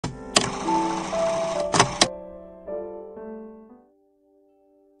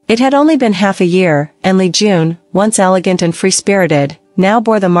It had only been half a year, and Li Jun, once elegant and free-spirited, now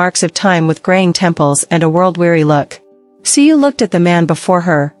bore the marks of time with graying temples and a world-weary look. Siyu looked at the man before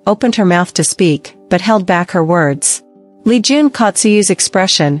her, opened her mouth to speak, but held back her words. Li Jun caught Siyu's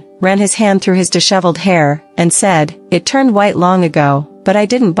expression, ran his hand through his disheveled hair, and said, "It turned white long ago, but I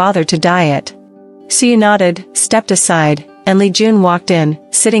didn't bother to dye it." Siyu nodded, stepped aside, and Li Jun walked in,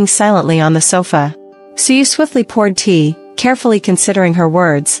 sitting silently on the sofa. Siyu swiftly poured tea, carefully considering her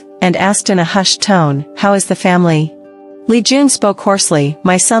words, and asked in a hushed tone, "How is the family?" Li Jun spoke hoarsely,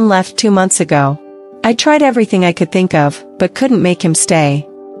 "My son left 2 months ago. I tried everything I could think of, but couldn't make him stay."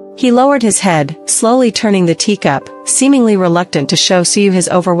 He lowered his head, slowly turning the teacup, seemingly reluctant to show Siyu his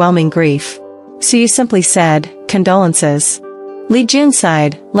overwhelming grief. Siyu simply said, "Condolences." Li Jun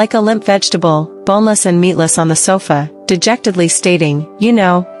sighed, like a limp vegetable, boneless and meatless on the sofa, dejectedly stating, "You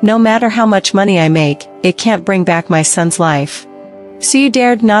know, no matter how much money I make, it can't bring back my son's life." Siyu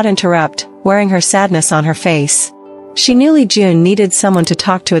dared not interrupt, wearing her sadness on her face. She knew Li Jun needed someone to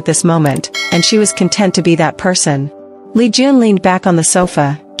talk to at this moment, and she was content to be that person. Li Jun leaned back on the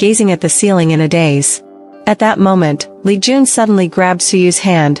sofa, gazing at the ceiling in a daze. At that moment, Li Jun suddenly grabbed Siyu's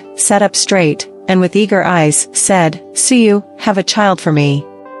hand, sat up straight, and with eager eyes, said, "Siyu, have a child for me."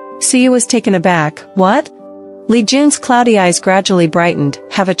 Siyu was taken aback. "What?" Li Jun's cloudy eyes gradually brightened.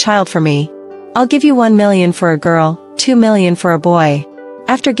 "Have a child for me. I'll give you 1 million for a girl, 2 million for a boy.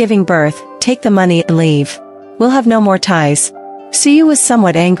 After giving birth, take the money and leave. We'll have no more ties." Siyu was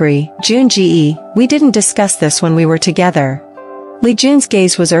somewhat angry. "Junji, we didn't discuss this when we were together." Li Jun's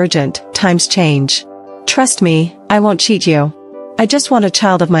gaze was urgent. "Times change. Trust me, I won't cheat you. I just want a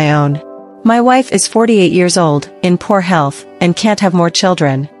child of my own. My wife is 48 years old, in poor health, and can't have more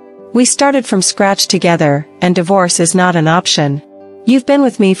children. We started from scratch together, and divorce is not an option. You've been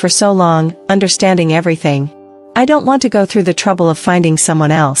with me for so long, understanding everything. I don't want to go through the trouble of finding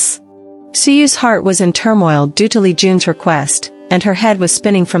someone else." Siyu's heart was in turmoil due to Li Jun's request, and her head was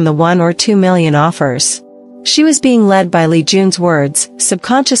spinning from the 1 or 2 million offers. She was being led by Li Jun's words,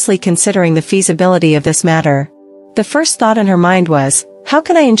 subconsciously considering the feasibility of this matter. The first thought in her mind was, how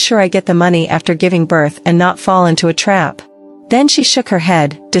can I ensure I get the money after giving birth and not fall into a trap? Then she shook her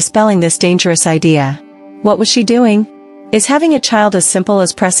head, dispelling this dangerous idea. What was she doing? Is having a child as simple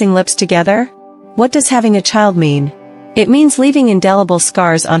as pressing lips together? What does having a child mean? It means leaving indelible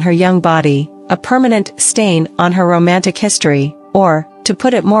scars on her young body, a permanent stain on her romantic history, or, to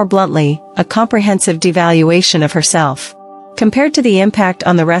put it more bluntly, a comprehensive devaluation of herself. Compared to the impact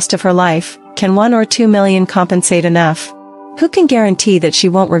on the rest of her life, can 1 or 2 million compensate enough? Who can guarantee that she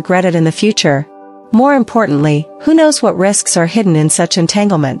won't regret it in the future? More importantly, who knows what risks are hidden in such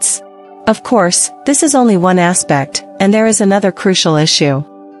entanglements? Of course, this is only one aspect, and there is another crucial issue.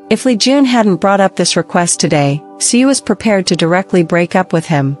 If Li Jun hadn't brought up this request today, Siyu was prepared to directly break up with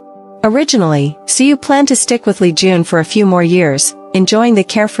him. Originally, Siyu planned to stick with Li Jun for a few more years, enjoying the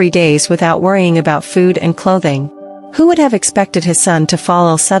carefree days without worrying about food and clothing. Who would have expected his son to fall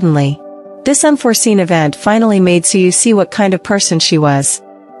ill suddenly? This unforeseen event finally made Siyu see what kind of person she was.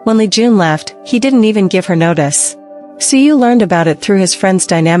 When Li Jun left, he didn't even give her notice. Siyu learned about it through his friend's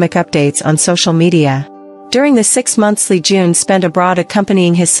dynamic updates on social media. During the 6 months Li Jun spent abroad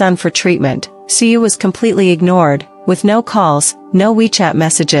accompanying his son for treatment, Siyu was completely ignored, with no calls, no WeChat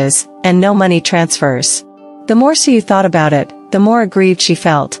messages, and no money transfers. The more Siyu thought about it, the more aggrieved she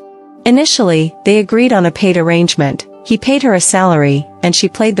felt. Initially, they agreed on a paid arrangement. He paid her a salary, and she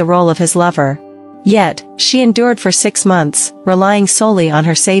played the role of his lover. Yet, she endured for 6 months, relying solely on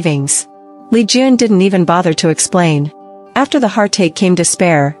her savings. Li Jun didn't even bother to explain. After the heartache came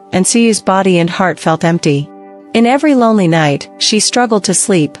despair, and Siyu's body and heart felt empty. In every lonely night, she struggled to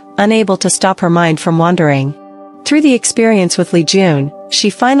sleep, unable to stop her mind from wandering. Through the experience with Li Jun, she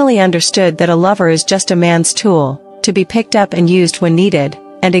finally understood that a lover is just a man's tool, to be picked up and used when needed,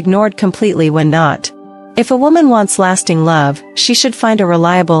 and ignored completely when not. If a woman wants lasting love, she should find a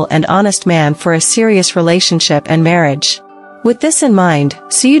reliable and honest man for a serious relationship and marriage. With this in mind,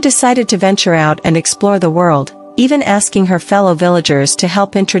 Siyu decided to venture out and explore the world, even asking her fellow villagers to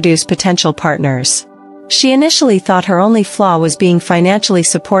help introduce potential partners. She initially thought her only flaw was being financially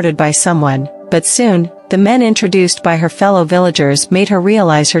supported by someone, but soon, the men introduced by her fellow villagers made her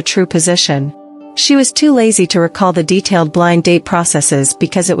realize her true position. She was too lazy to recall the detailed blind date processes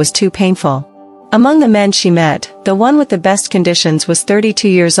because it was too painful. Among the men she met, the one with the best conditions was 32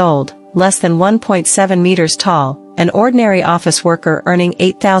 years old, less than 1.7 meters tall, an ordinary office worker earning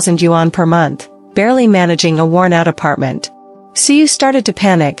 8,000 yuan per month, barely managing a worn-out apartment. Siyu started to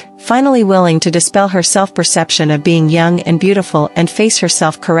panic, finally willing to dispel her self-perception of being young and beautiful and face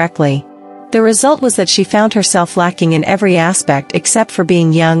herself correctly. The result was that she found herself lacking in every aspect except for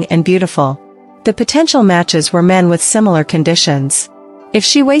being young and beautiful. The potential matches were men with similar conditions. If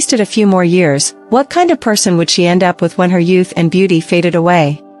she wasted a few more years, what kind of person would she end up with when her youth and beauty faded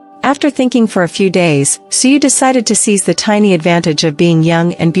away? After thinking for a few days, Siyu decided to seize the tiny advantage of being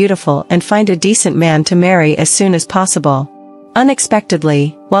young and beautiful and find a decent man to marry as soon as possible.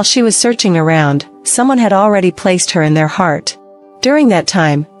 Unexpectedly, while she was searching around, someone had already placed her in their heart. During that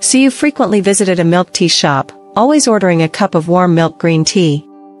time, Siyu frequently visited a milk tea shop, always ordering a cup of warm milk green tea.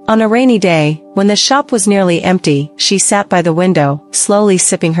 On a rainy day, when the shop was nearly empty, she sat by the window, slowly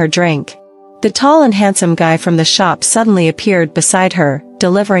sipping her drink. The tall and handsome guy from the shop suddenly appeared beside her,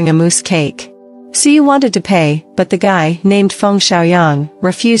 delivering a mousse cake. Siyu wanted to pay, but the guy, named Feng Xiaoyang,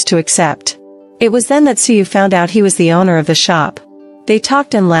 refused to accept. It was then that Siyu found out he was the owner of the shop. They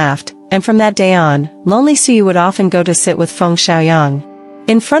talked and laughed, and from that day on, lonely Siyu would often go to sit with Feng Xiaoyang.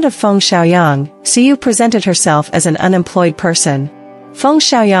 In front of Feng Xiaoyang, Siyu presented herself as an unemployed person. Feng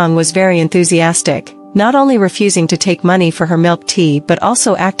Xiaoyang was very enthusiastic, not only refusing to take money for her milk tea but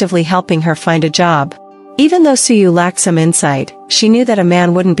also actively helping her find a job. Even though Siyu lacked some insight, she knew that a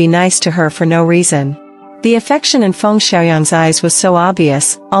man wouldn't be nice to her for no reason. The affection in Feng Xiaoyang's eyes was so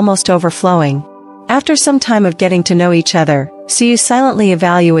obvious, almost overflowing. After some time of getting to know each other, Siyu silently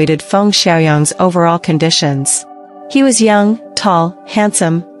evaluated Feng Xiaoyang's overall conditions. He was young, tall,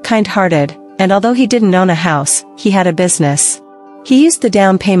 handsome, kind-hearted, and although he didn't own a house, he had a business. He used the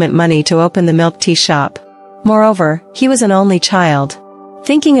down payment money to open the milk tea shop. Moreover, he was an only child.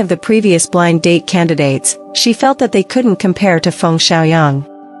 Thinking of the previous blind date candidates, she felt that they couldn't compare to Feng Xiaoyang.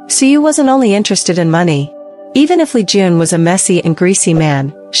 Siyu wasn't only interested in money. Even if Li Jun was a messy and greasy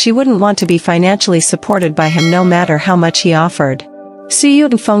man, she wouldn't want to be financially supported by him no matter how much he offered. Siyu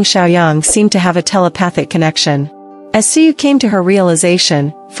and Feng Xiaoyang seemed to have a telepathic connection. As Siyu came to her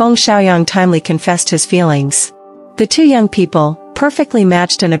realization, Feng Xiaoyang timely confessed his feelings. The two young people, perfectly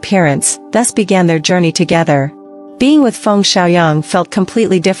matched in appearance, thus began their journey together. Being with Feng Xiaoyang felt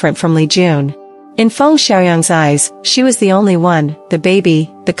completely different from Li Jun. In Feng Xiaoyang's eyes, she was the only one, the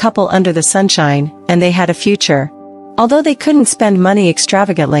baby, the couple under the sunshine, and they had a future. Although they couldn't spend money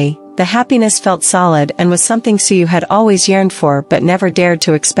extravagantly, the happiness felt solid and was something Siyu had always yearned for but never dared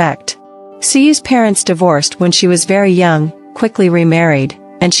to expect. Siyu's parents divorced when she was very young, quickly remarried,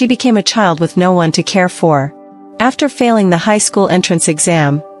 and she became a child with no one to care for. After failing the high school entrance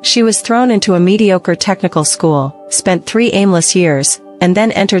exam, she was thrown into a mediocre technical school, spent 3 aimless years, and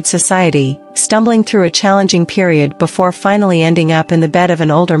then entered society, stumbling through a challenging period before finally ending up in the bed of an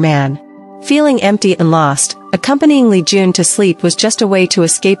older man. Feeling empty and lost, accompanying Li Jun to sleep was just a way to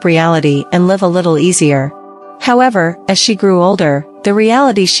escape reality and live a little easier. However, as she grew older, the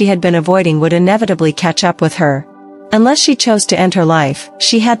reality she had been avoiding would inevitably catch up with her. Unless she chose to end her life,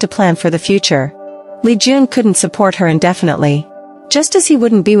 she had to plan for the future. Li Jun couldn't support her indefinitely. Just as he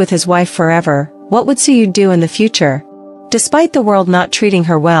wouldn't be with his wife forever, what would Siyu do in the future? Despite the world not treating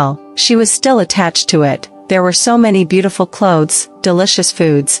her well, she was still attached to it. There were so many beautiful clothes, delicious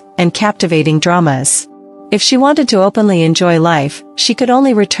foods, and captivating dramas. If she wanted to openly enjoy life, she could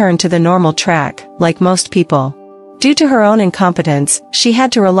only return to the normal track, like most people. Due to her own incompetence, she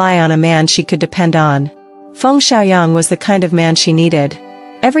had to rely on a man she could depend on. Feng Xiaoyang was the kind of man she needed.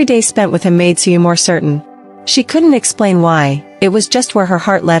 Every day spent with him made Siyu more certain. She couldn't explain why, it was just where her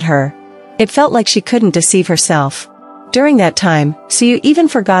heart led her. It felt like she couldn't deceive herself. During that time, Siyu even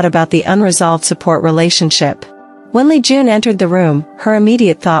forgot about the unresolved support relationship. When Li Jun entered the room, her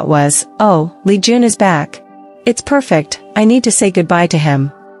immediate thought was, "Oh, Li Jun is back. It's perfect, I need to say goodbye to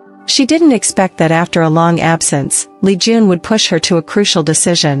him." She didn't expect that after a long absence, Li Jun would push her to a crucial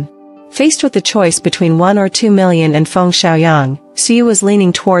decision. Faced with the choice between 1 or 2 million and Feng Xiaoyang, Siyu was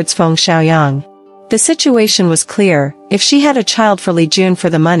leaning towards Feng Xiaoyang. The situation was clear: if she had a child for Li Jun for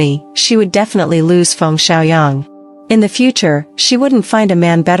the money, she would definitely lose Feng Xiaoyang. In the future, she wouldn't find a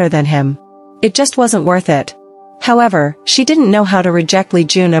man better than him. It just wasn't worth it. However, she didn't know how to reject Li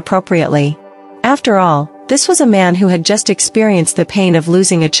Jun appropriately. After all, this was a man who had just experienced the pain of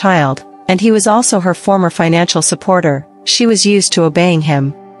losing a child, and he was also her former financial supporter. She was used to obeying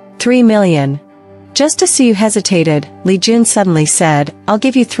him. 3 million. Just as Siyu hesitated, Li Jun suddenly said, "I'll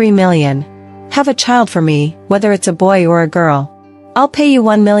give you 3 million. Have a child for me, whether it's a boy or a girl. I'll pay you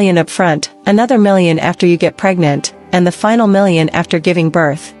 1 million up front, another million after you get pregnant, and the final million after giving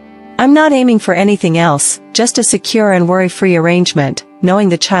birth. I'm not aiming for anything else, just a secure and worry-free arrangement, knowing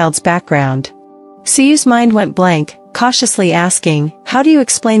the child's background." Siyu's mind went blank, cautiously asking, "How do you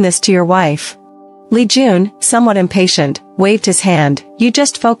explain this to your wife?" Li Jun, somewhat impatient, waved his hand, "You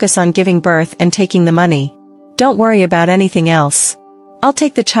just focus on giving birth and taking the money. Don't worry about anything else." I'll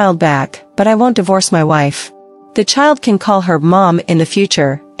take the child back, but I won't divorce my wife. The child can call her mom in the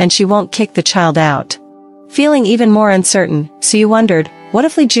future, and she won't kick the child out. Feeling even more uncertain, Suyu wondered, what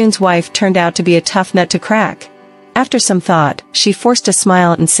if Li Jun's wife turned out to be a tough nut to crack? After some thought, she forced a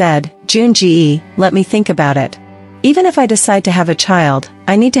smile and said, Jun-ji, let me think about it. Even if I decide to have a child,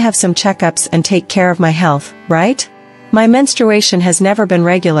 I need to have some checkups and take care of my health, right? My menstruation has never been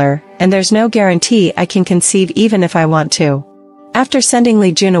regular, and there's no guarantee I can conceive even if I want to. After sending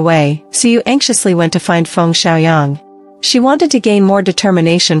Li Jun away, Suyu anxiously went to find Feng Xiaoyang. She wanted to gain more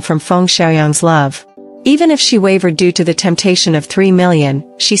determination from Feng Xiaoyang's love. Even if she wavered due to the temptation of 3 million,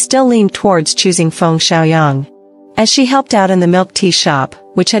 she still leaned towards choosing Feng Xiaoyang. As she helped out in the milk tea shop,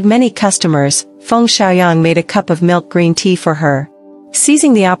 which had many customers, Feng Xiaoyang made a cup of milk green tea for her.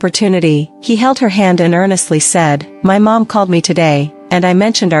 Seizing the opportunity, he held her hand and earnestly said, My mom called me today, and I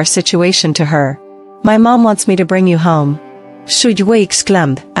mentioned our situation to her. My mom wants me to bring you home. Shuyi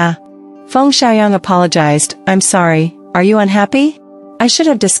exclaimed, Feng Xiaoyang apologized, I'm sorry, are you unhappy? I should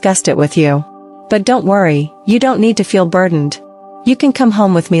have discussed it with you. But don't worry, you don't need to feel burdened. You can come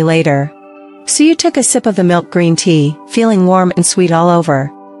home with me later. Suyu took a sip of the milk green tea, feeling warm and sweet all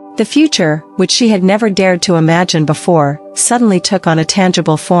over. The future, which she had never dared to imagine before, suddenly took on a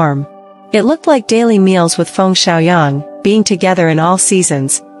tangible form. It looked like daily meals with Feng Xiaoyang, being together in all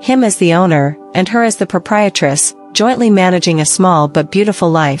seasons, him as the owner, and her as the proprietress, jointly managing a small but beautiful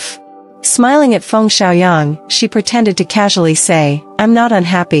life. Smiling at Feng Xiaoyang, she pretended to casually say, I'm not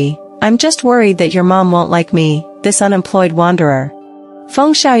unhappy, I'm just worried that your mom won't like me, this unemployed wanderer.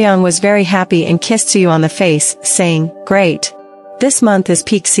 Feng Xiaoyang was very happy and kissed Suyu on the face, saying, Great. This month is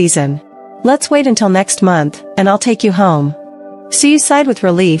peak season. Let's wait until next month, and I'll take you home. Suyu sighed with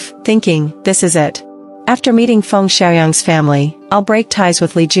relief, thinking, this is it. After meeting Feng Xiaoyang's family, I'll break ties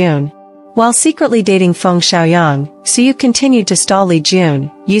with Li Jun. While secretly dating Feng Xiaoyang, Suyu continued to stall Li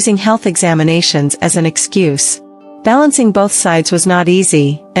Jun, using health examinations as an excuse. Balancing both sides was not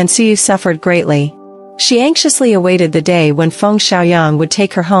easy, and Suyu suffered greatly. She anxiously awaited the day when Feng Xiaoyang would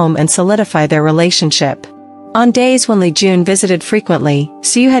take her home and solidify their relationship. On days when Li Jun visited frequently,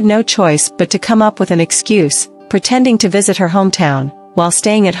 Suyu had no choice but to come up with an excuse, pretending to visit her hometown, while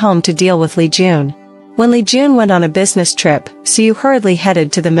staying at home to deal with Li Jun. When Li Jun went on a business trip, Suyu hurriedly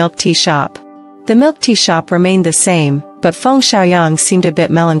headed to the milk tea shop. The milk tea shop remained the same, but Feng Xiaoyang seemed a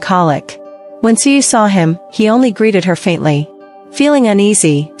bit melancholic. When Suyu saw him, he only greeted her faintly. Feeling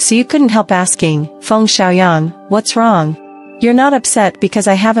uneasy, Suyu couldn't help asking, Feng Xiaoyang, what's wrong? You're not upset because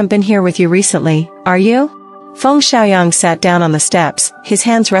I haven't been here with you recently, are you? Feng Xiaoyang sat down on the steps, his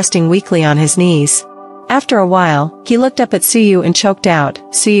hands resting weakly on his knees. After a while, he looked up at Suyu and choked out,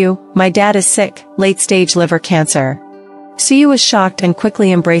 Suyu, my dad is sick, late-stage liver cancer. Suyu was shocked and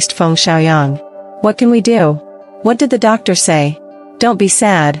quickly embraced Feng Xiaoyang. What can we do? What did the doctor say? Don't be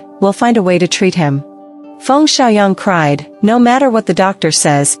sad, we'll find a way to treat him. Feng Xiaoyang cried, no matter what the doctor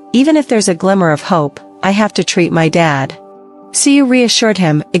says, even if there's a glimmer of hope, I have to treat my dad. Suyu reassured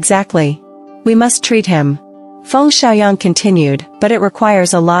him, exactly. We must treat him. Feng Xiaoyang continued, but it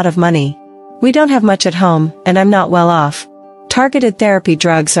requires a lot of money. We don't have much at home, and I'm not well off. Targeted therapy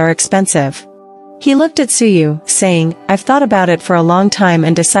drugs are expensive. He looked at Suyu, saying, I've thought about it for a long time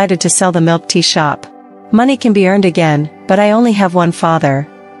and decided to sell the milk tea shop. Money can be earned again, but I only have one father.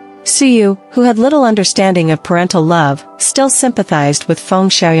 Suyu, who had little understanding of parental love, still sympathized with Feng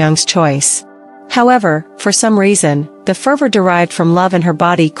Xiaoyang's choice. However, for some reason, the fervor derived from love in her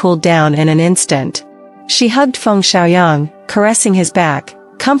body cooled down in an instant. She hugged Feng Xiaoyang, caressing his back,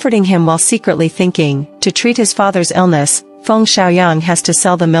 comforting him while secretly thinking, to treat his father's illness, Feng Xiaoyang has to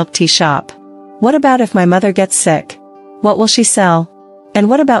sell the milk tea shop. What about if my mother gets sick? What will she sell? And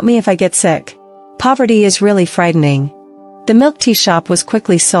what about me if I get sick? Poverty is really frightening. The milk tea shop was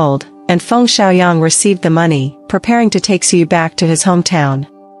quickly sold, and Feng Xiaoyang received the money, preparing to take Suyu back to his hometown.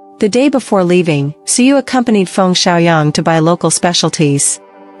 The day before leaving, Suyu accompanied Feng Xiaoyang to buy local specialties.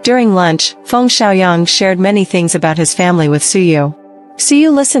 During lunch, Feng Xiaoyang shared many things about his family with Suyu.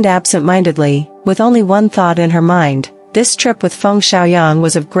 Suyu listened absent-mindedly, with only one thought in her mind. This trip with Feng Xiaoyang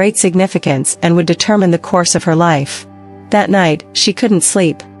was of great significance and would determine the course of her life. That night, she couldn't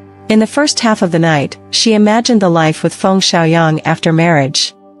sleep. In the first half of the night, she imagined the life with Feng Xiaoyang after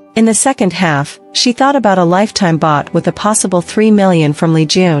marriage. In the second half, she thought about a lifetime bought with a possible 3 million from Li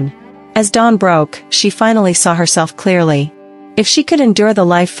Jun. As dawn broke, she finally saw herself clearly. If she could endure the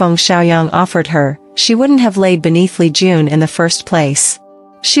life Feng Xiaoyang offered her, she wouldn't have laid beneath Li Jun in the first place.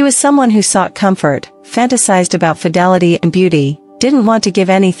 She was someone who sought comfort, fantasized about fidelity and beauty, didn't want to give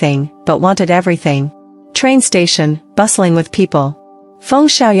anything, but wanted everything. Train station, bustling with people. Feng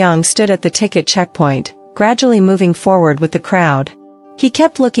Xiaoyang stood at the ticket checkpoint, gradually moving forward with the crowd. He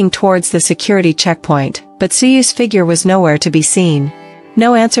kept looking towards the security checkpoint, but Suyu's figure was nowhere to be seen.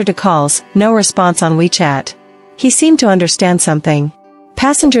 No answer to calls, no response on WeChat. He seemed to understand something.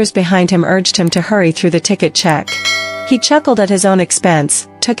 Passengers behind him urged him to hurry through the ticket check. He chuckled at his own expense,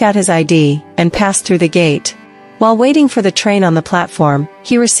 took out his ID, and passed through the gate. While waiting for the train on the platform,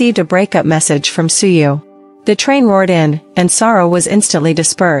 he received a breakup message from Suyu. The train roared in, and sorrow was instantly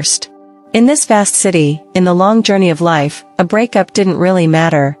dispersed. In this vast city, in the long journey of life, a breakup didn't really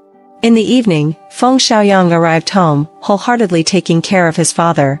matter. In the evening, Feng Xiaoyang arrived home, wholeheartedly taking care of his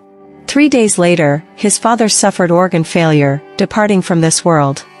father. 3 days later, his father suffered organ failure, departing from this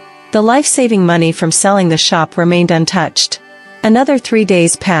world. The life-saving money from selling the shop remained untouched. Another 3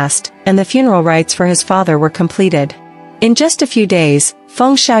 days passed, and the funeral rites for his father were completed. In just a few days,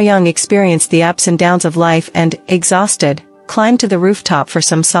 Feng Xiaoyang experienced the ups and downs of life and, exhausted, climbed to the rooftop for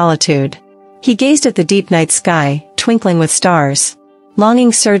some solitude. He gazed at the deep night sky, twinkling with stars.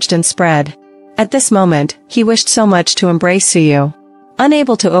 Longing surged and spread. At this moment, he wished so much to embrace Suyu.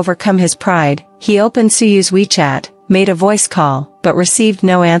 Unable to overcome his pride, he opened Suyu's WeChat, made a voice call, but received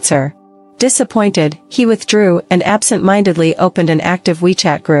no answer. Disappointed, he withdrew and absent-mindedly opened an active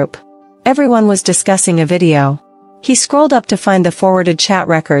WeChat group. Everyone was discussing a video. He scrolled up to find the forwarded chat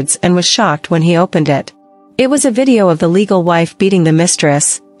records and was shocked when he opened it. It was a video of the legal wife beating the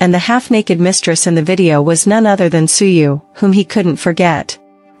mistress, and the half-naked mistress in the video was none other than Suyu, whom he couldn't forget.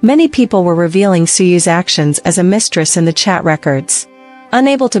 Many people were revealing Suyu's actions as a mistress in the chat records.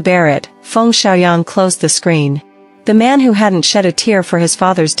 Unable to bear it, Feng Xiaoyang closed the screen. The man who hadn't shed a tear for his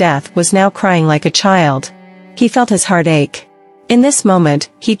father's death was now crying like a child. He felt his heart ache. In this moment,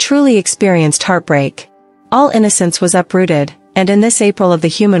 he truly experienced heartbreak. All innocence was uprooted, and in this April of the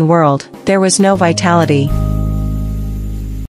human world, there was no vitality.